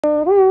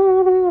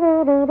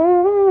Oh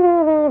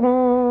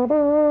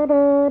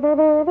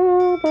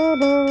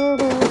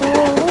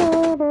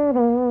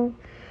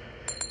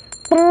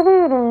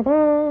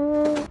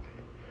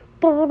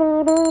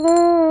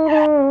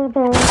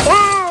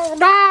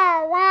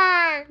no,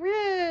 why?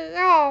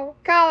 Oh,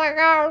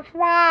 gosh,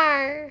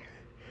 why?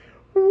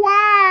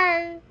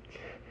 Why?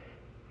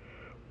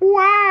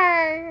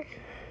 Why?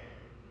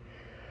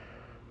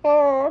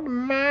 Oh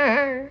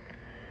my.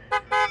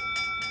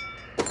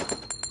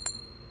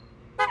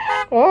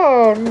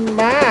 Oh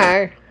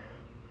my.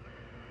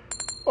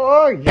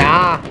 Oh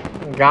yeah.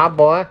 Yeah,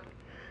 boy.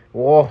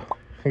 Oh,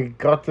 he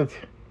got it.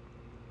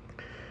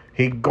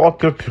 He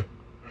got it.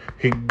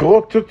 He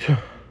got it.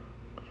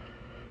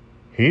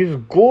 He's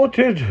got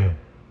it.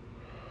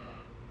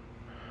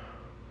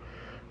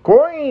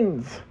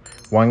 Coins.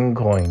 1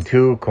 coin,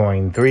 2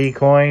 coin, 3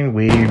 coin.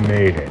 We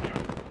made it.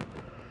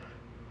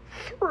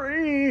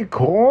 3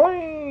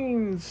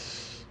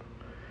 coins.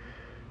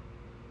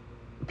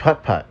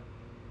 Putt putt.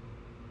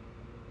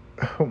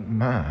 Oh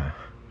my.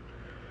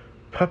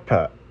 Putt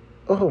putt.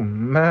 Oh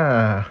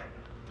my.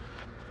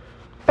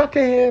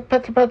 Putty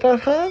putty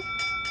putty.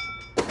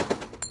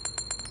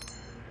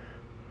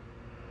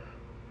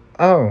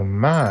 Oh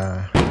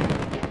my.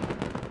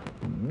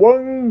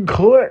 1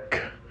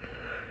 click.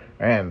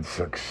 And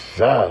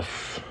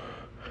success.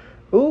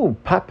 Ooh,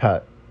 putt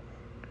putt.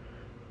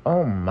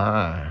 Oh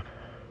my.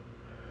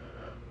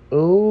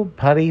 Ooh,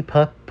 putty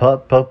putt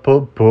putt putt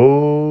putt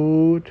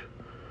putt.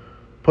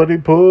 Putty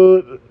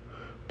putt.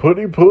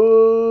 Putty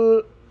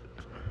putt.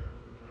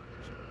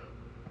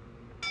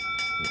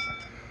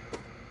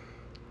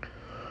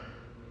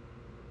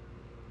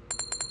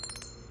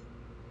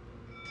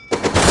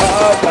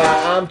 Oh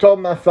my, I'm told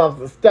myself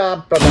to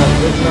stop, but I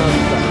did not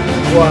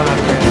stop. Why?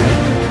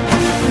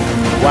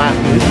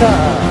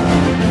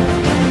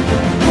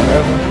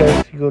 Whatever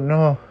says you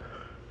no.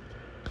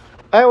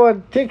 I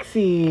want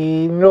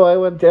Dixie. No, I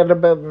want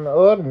Annabelle.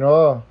 Oh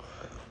no.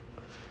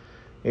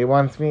 He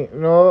wants me.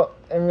 No,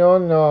 no,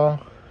 no.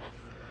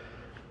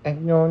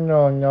 No,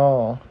 no,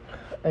 no.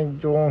 I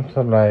don't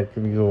like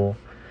you.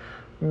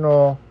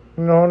 No,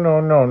 no, no,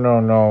 no, no,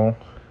 no.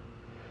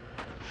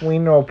 We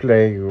no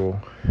play you.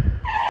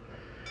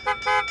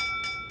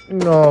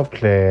 No,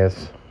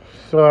 please.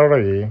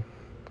 Sorry.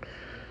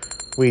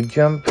 We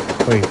jump,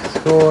 we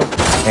score,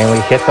 and we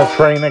hit the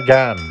train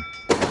again.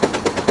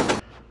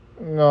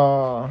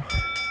 No.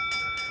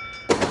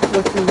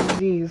 What is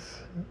this?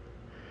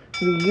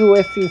 The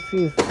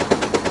USCC's.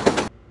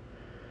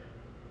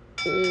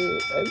 I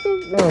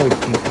don't know what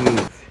it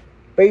is.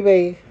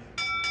 Baby.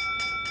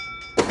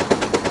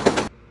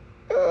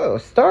 Oh,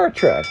 Star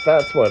Trek.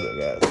 That's what it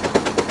is.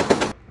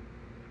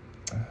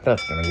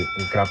 That's gonna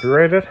get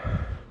copyrighted.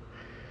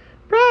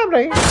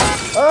 Probably.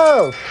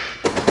 Oh.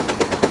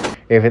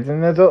 If it's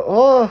in the door.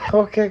 Oh,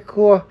 okay,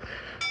 cool.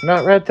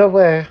 Not right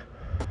away.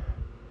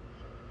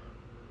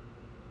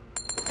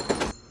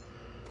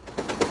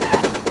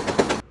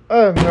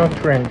 Oh, no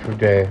train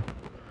today.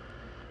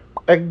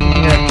 Again.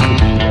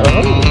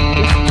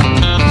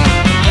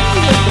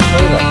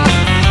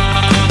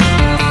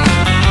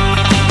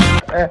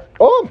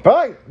 Oh,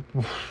 bye.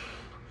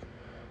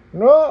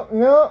 No,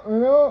 no,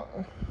 no.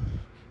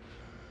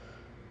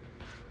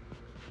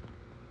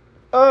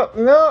 Oh,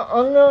 no,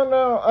 oh, no,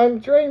 no.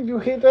 I'm trying to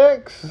hit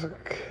X.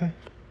 Okay.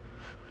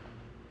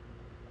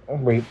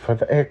 Wait for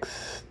the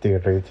X. There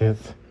it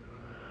is.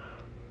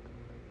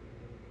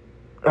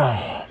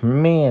 Oh,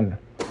 man.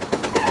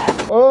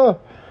 Oh.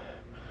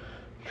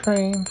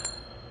 Train.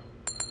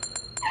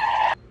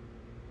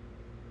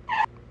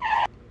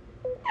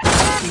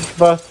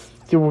 Bus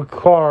to a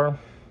car.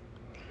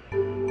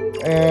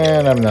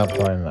 And I'm not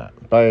playing that.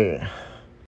 Bye.